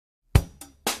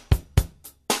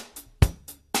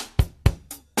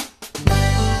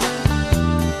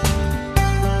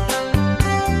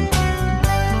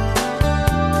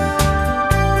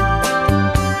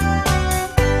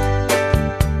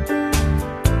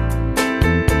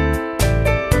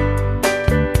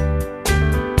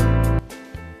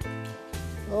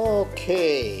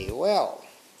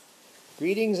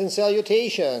Greetings and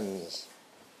salutations.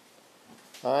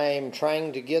 I'm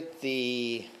trying to get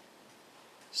the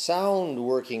sound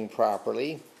working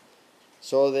properly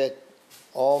so that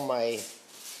all my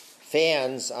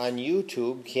fans on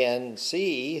YouTube can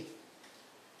see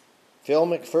Phil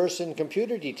McPherson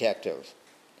Computer Detective,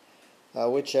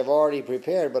 which I've already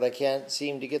prepared, but I can't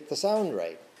seem to get the sound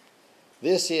right.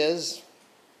 This is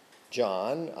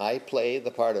John. I play the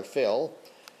part of Phil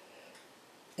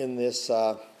in this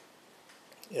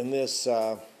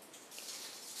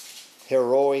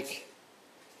heroic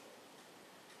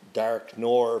dark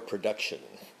noir production.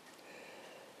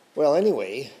 Well,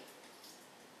 anyway,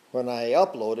 when I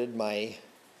uploaded my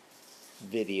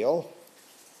video,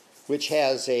 which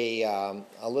has a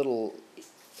little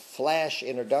flash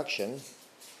introduction,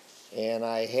 and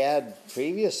I had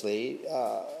previously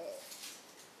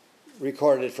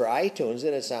recorded it for iTunes,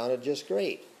 and it sounded just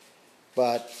great.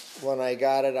 But when I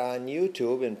got it on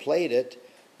YouTube and played it,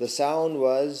 the sound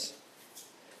was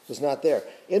not there.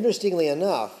 Interestingly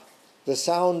enough, the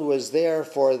sound was there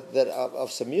for that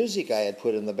of some music I had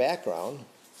put in the background,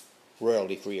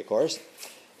 royalty free, of course,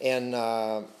 and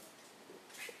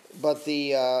but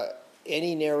the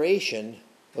any narration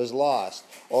was lost,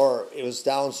 or it was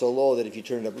down so low that if you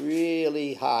turned it up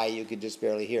really high, you could just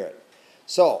barely hear it.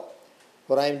 So,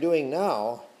 what I'm doing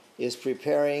now is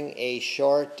preparing a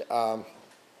short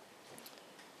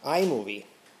iMovie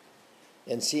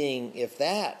and seeing if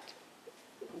that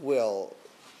will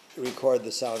record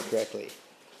the sound correctly.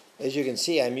 As you can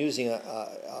see, I'm using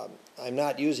I'm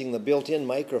not using the built-in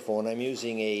microphone. I'm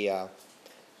using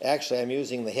actually I'm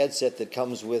using the headset that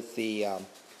comes with the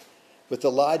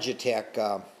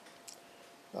Logitech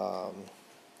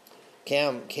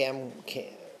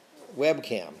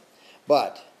webcam,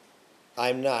 but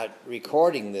I'm not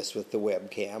recording this with the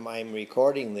webcam. I'm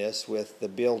recording this with the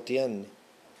built-in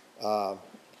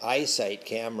iSite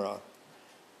camera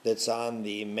that's on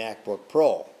the MacBook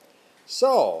Pro.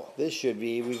 So this should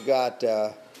be, we've got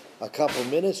a couple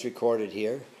minutes recorded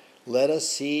here. Let us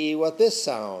see what this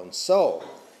sounds. So,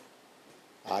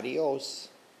 adios.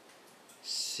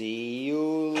 See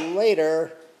you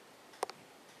later.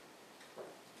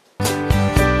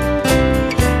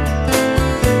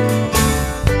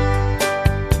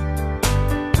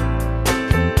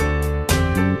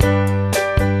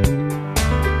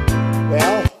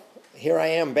 Here I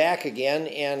am back again,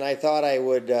 and I thought I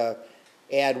would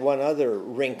add one other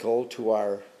wrinkle to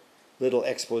our little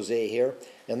expose here,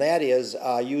 and that is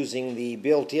using the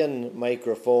built-in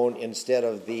microphone instead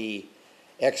of the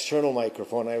external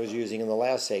microphone I was using in the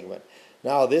last segment.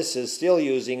 Now this is still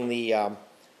using the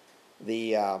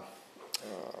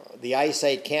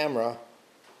iSite camera,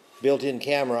 built-in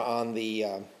camera on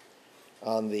the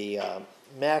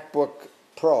MacBook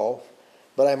Pro.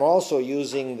 But I'm also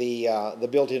using the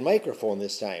built-in microphone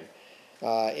this time,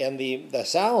 and the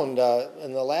sound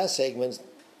in the last segment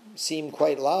seemed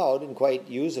quite loud and quite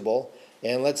usable.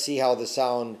 And let's see how the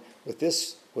sound with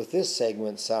this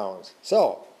segment sounds.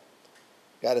 So,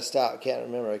 got to stop. Can't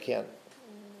remember. I can't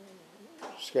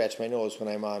scratch my nose when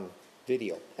I'm on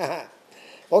video.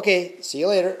 Okay. See you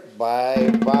later.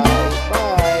 Bye. Bye.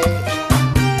 Bye.